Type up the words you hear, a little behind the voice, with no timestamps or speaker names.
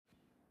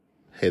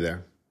Hey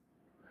there.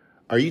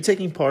 Are you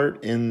taking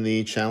part in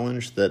the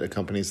challenge that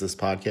accompanies this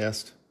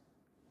podcast?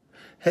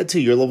 Head to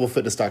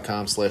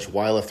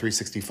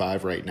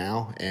yourlevelfitness.com/YLF365 right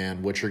now,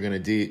 and what you're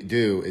going to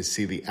do is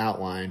see the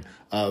outline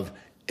of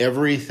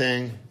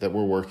everything that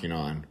we're working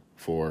on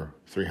for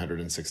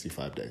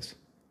 365 days.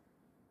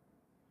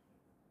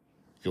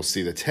 You'll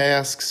see the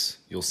tasks,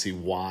 you'll see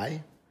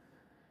why,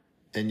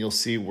 and you'll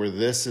see where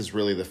this is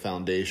really the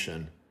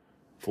foundation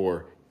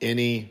for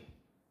any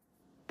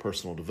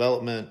personal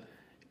development,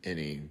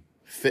 any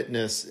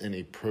fitness,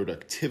 any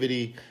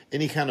productivity,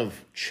 any kind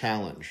of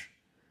challenge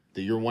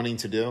that you're wanting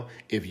to do.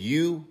 If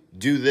you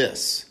do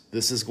this,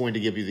 this is going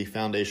to give you the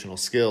foundational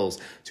skills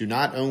to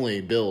not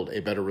only build a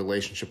better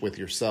relationship with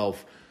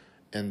yourself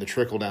and the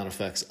trickle-down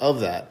effects of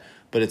that,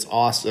 but it's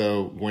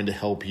also going to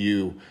help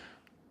you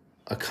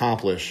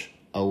accomplish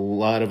a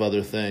lot of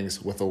other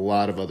things with a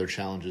lot of other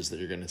challenges that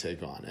you're going to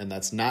take on. And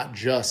that's not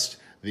just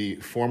the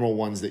formal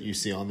ones that you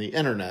see on the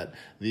internet,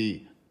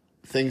 the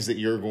things that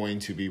you're going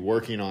to be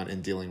working on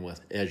and dealing with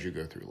as you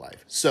go through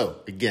life. So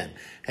again,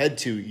 head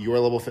to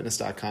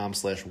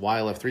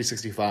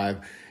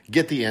yourlevelfitness.com/YLF365,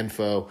 get the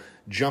info,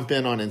 jump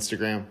in on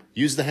Instagram,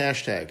 use the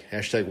hashtag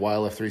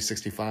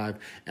YLF365,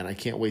 and I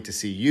can't wait to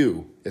see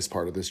you as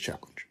part of this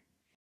challenge.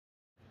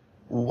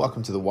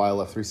 Welcome to the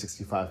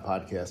YLF365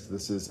 podcast.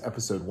 This is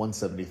episode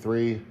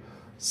 173,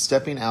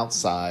 Stepping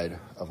Outside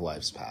of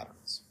Life's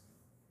Patterns.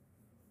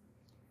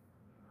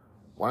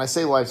 When I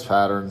say life's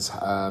patterns,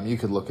 you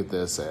could look at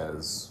this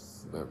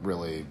as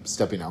really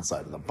stepping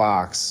outside of the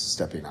box,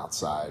 stepping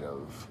outside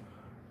of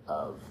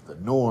the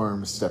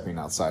norm, stepping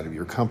outside of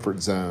your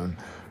comfort zone,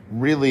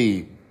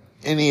 really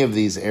any of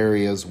these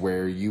areas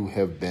where you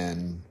have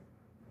been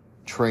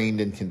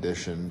trained and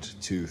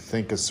conditioned to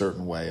think a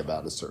certain way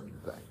about a certain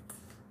thing.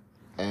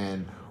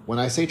 And when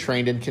I say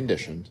trained and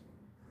conditioned,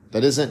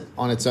 that isn't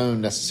on its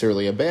own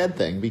necessarily a bad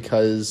thing,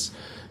 because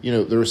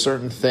there are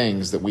certain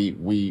things that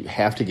we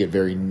have to get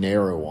very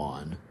narrow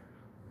on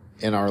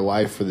in our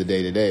life for the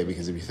day-to-day,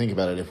 because if you think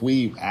about it, if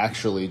we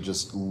actually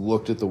just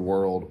looked at the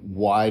world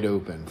wide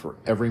open for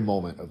every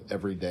moment of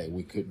every day,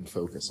 we couldn't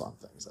focus on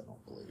things, I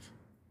don't believe.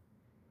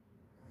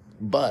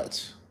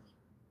 But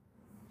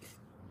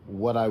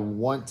what I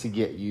want to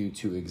get you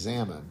to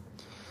examine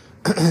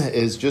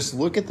is just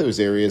look at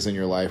those areas in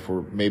your life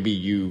where maybe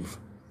you've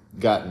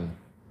gotten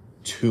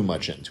too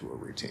much into a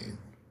routine.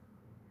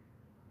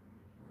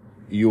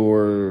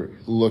 You're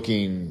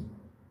looking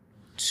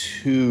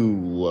too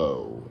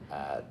low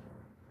at,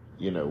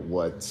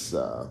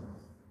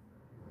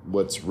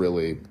 what's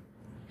really,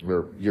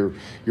 you're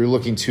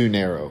looking too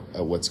narrow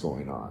at what's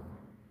going on.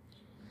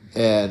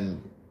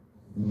 And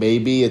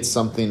maybe it's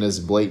something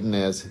as blatant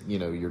as,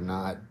 you're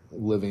not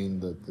living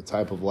the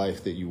type of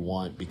life that you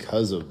want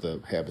because of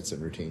the habits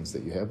and routines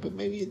that you have, but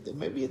maybe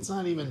it's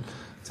not even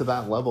to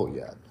that level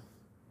yet.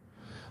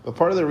 But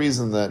part of the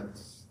reason that,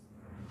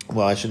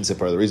 well, I shouldn't say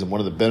part of the reason,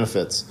 one of the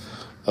benefits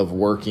of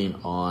working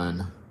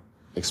on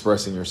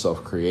expressing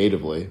yourself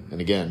creatively, and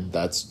again,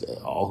 that's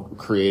all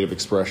creative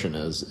expression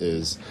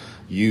is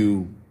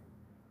you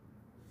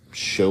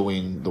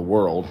showing the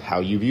world how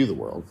you view the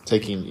world,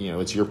 taking,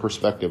 it's your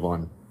perspective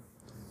on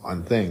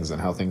things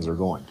and how things are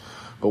going.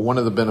 But one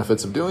of the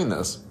benefits of doing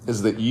this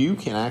is that you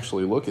can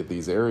actually look at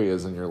these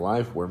areas in your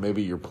life where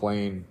maybe you're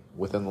playing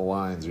within the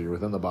lines or you're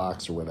within the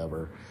box or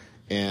whatever,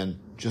 and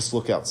just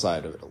look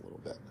outside of it a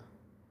little bit.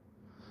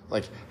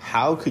 Like,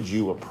 how could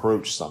you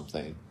approach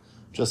something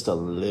just a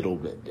little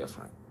bit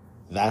different?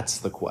 That's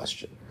the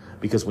question.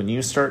 Because when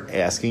you start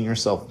asking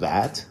yourself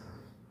that,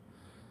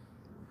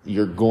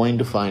 you're going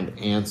to find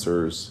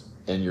answers,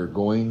 and you're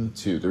going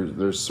to,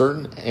 there's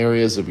certain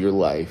areas of your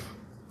life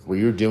where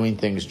you're doing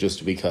things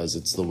just because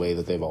it's the way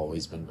that they've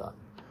always been done.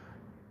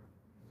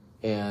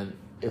 And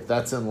if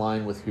that's in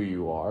line with who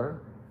you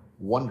are,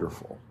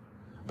 wonderful.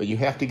 But you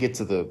have to get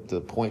to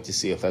the point to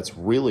see if that's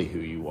really who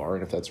you are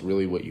and if that's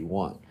really what you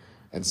want.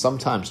 And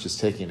sometimes just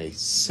taking a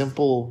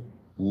simple,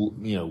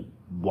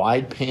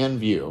 wide pan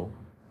view,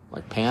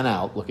 like pan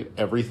out, look at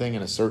everything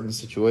in a certain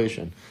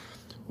situation,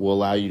 will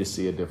allow you to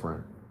see an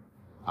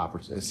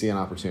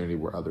opportunity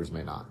where others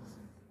may not.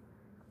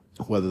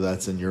 Whether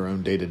that's in your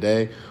own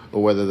day-to-day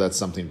or whether that's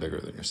something bigger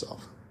than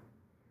yourself.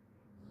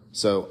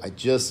 So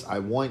I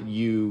want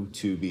you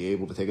to be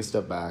able to take a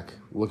step back,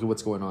 look at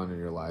what's going on in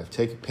your life,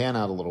 pan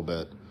out a little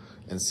bit,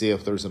 and see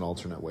if there's an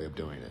alternate way of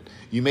doing it.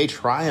 You may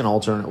try an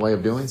alternate way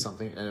of doing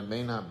something, and it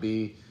may not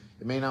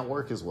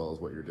work as well as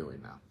what you're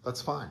doing now. That's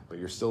fine, but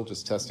you're still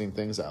just testing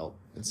things out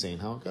and seeing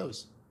how it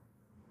goes.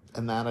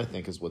 And that, I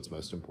think, is what's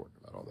most important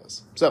about all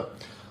this. So,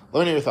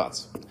 let me know your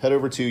thoughts. Head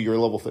over to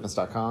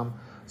yourlevelfitness.com,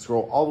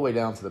 scroll all the way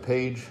down to the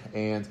page,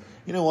 and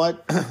you know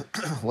what?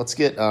 Let's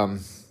get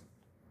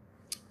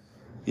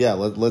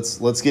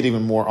let's get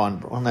even more on.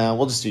 Well, no,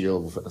 we'll just do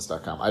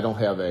yourlevelfitness.com. I don't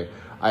have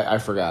I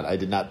forgot. I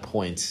did not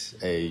point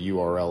a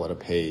URL at a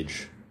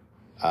page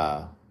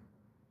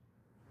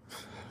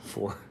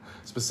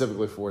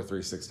specifically for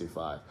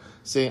 365.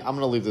 See, I'm going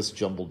to leave this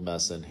jumbled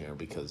mess in here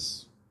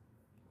because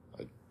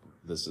I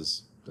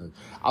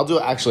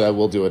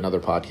will do another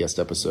podcast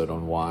episode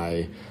on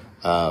why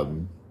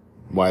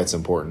why it's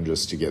important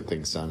just to get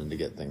things done and to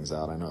get things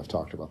out. I know I've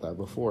talked about that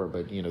before,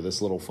 but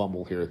this little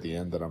fumble here at the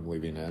end that I'm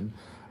leaving in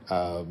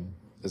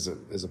is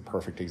a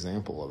perfect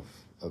example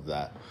of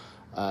that.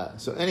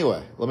 So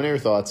anyway, let me know your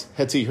thoughts.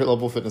 Head to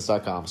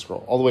yourlevelfitness.com,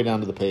 scroll all the way down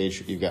to the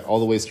page. You've got all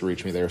the ways to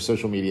reach me there: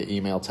 social media,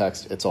 email,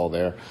 text, it's all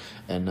there.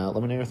 And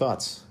let me know your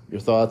thoughts.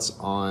 Your thoughts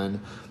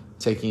on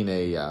taking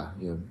a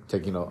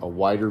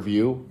wider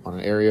view on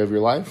an area of your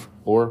life,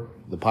 or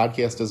the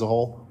podcast as a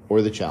whole,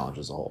 or the challenge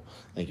as a whole.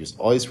 Thank you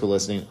always for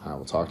listening. I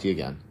will talk to you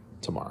again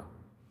tomorrow.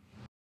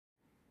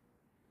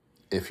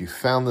 If you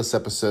found this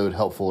episode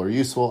helpful or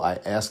useful, I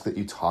ask that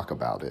you talk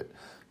about it.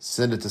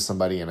 Send it to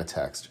somebody in a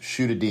text,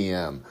 shoot a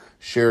DM,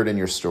 share it in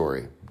your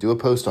story, do a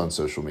post on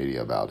social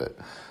media about it,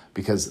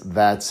 because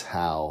that's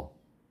how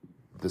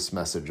this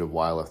message of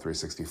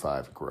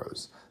YLF365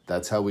 grows.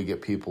 That's how we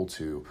get people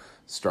to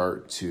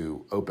start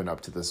to open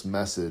up to this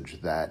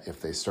message that if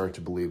they start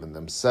to believe in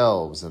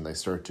themselves and they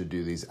start to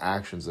do these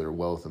actions that are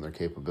well within their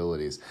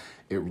capabilities,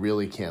 it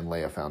really can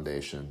lay a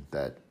foundation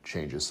that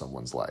changes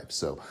someone's life.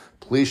 So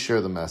please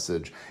share the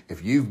message.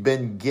 If you've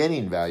been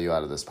getting value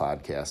out of this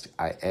podcast,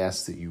 I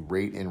ask that you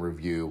rate and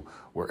review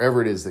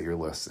wherever it is that you're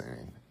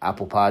listening.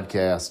 Apple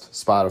Podcast,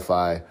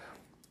 Spotify,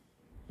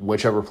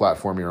 whichever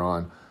platform you're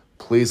on.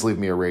 Please leave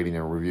me a rating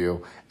and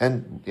review.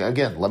 And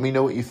again, let me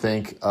know what you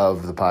think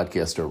of the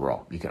podcast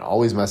overall. You can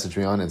always message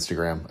me on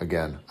Instagram.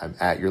 Again, I'm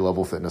at Your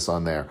Level Fitness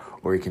on there,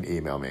 or you can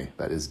email me.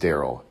 That is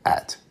Daryl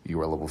at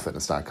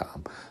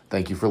yourlevelfitness.com.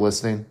 Thank you for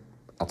listening.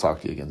 I'll talk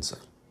to you again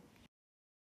soon.